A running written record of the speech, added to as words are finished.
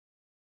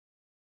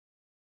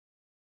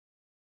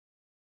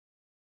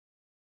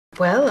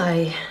Well,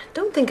 I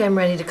don't think I'm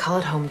ready to call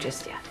it home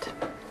just yet.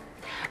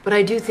 But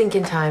I do think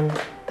in time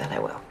that I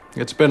will.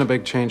 It's been a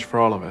big change for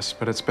all of us,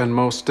 but it's been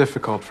most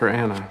difficult for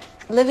Anna.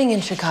 Living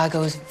in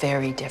Chicago is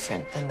very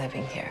different than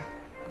living here.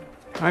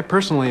 I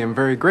personally am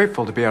very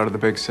grateful to be out of the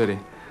big city.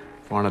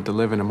 I've wanted to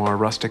live in a more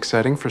rustic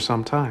setting for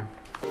some time.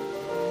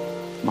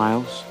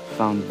 Miles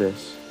found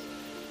this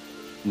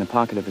in the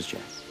pocket of his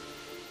jacket.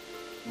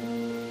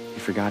 He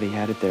forgot he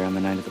had it there on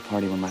the night of the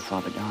party when my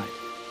father died.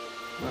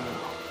 Well,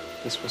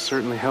 this will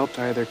certainly help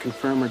to either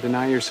confirm or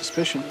deny your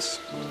suspicions.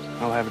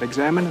 I'll have it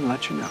examined and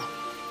let you know.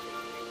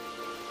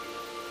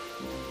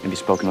 Have you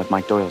spoken with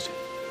Mike Doyle's yet?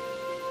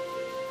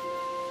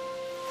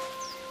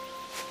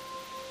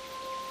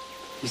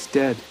 He's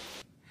dead.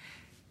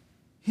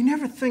 He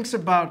never thinks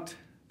about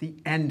the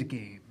end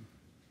game.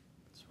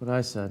 That's what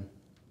I said.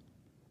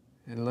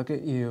 And look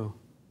at you.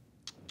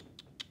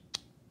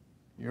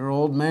 Your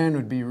old man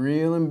would be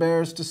real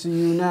embarrassed to see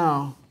you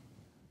now.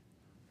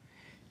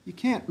 You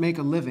can't make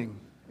a living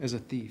as a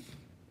thief.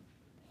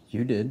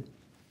 You did.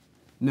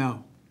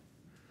 No.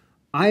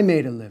 I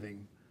made a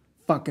living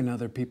fucking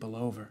other people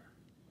over.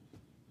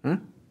 Huh?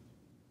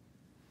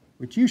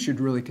 Which you should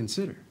really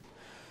consider.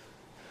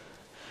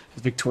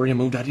 Has Victoria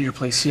moved out of your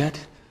place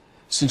yet?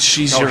 Since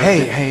she's Oh, your...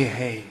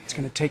 hey. It's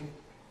gonna take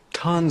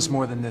tons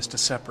more than this to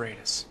separate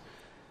us.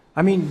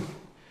 I mean,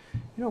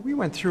 we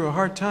went through a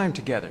hard time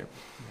together.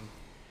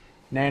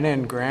 Nana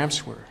and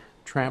Gramps were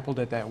trampled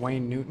at that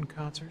Wayne Newton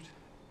concert.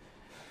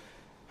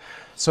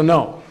 So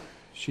no,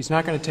 she's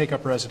not gonna take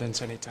up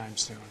residence anytime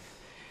soon.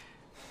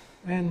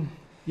 And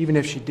even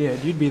if she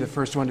did, you'd be the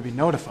first one to be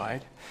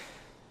notified.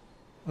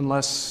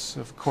 Unless,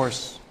 of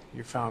course,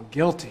 you're found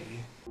guilty.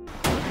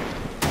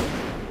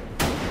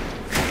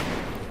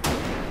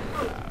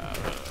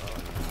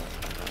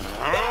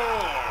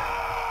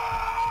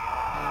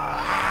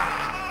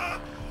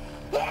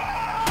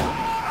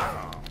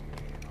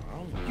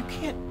 You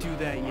can't do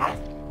that yet.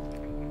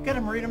 You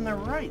gotta read them their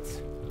rights.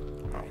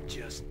 I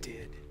just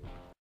did.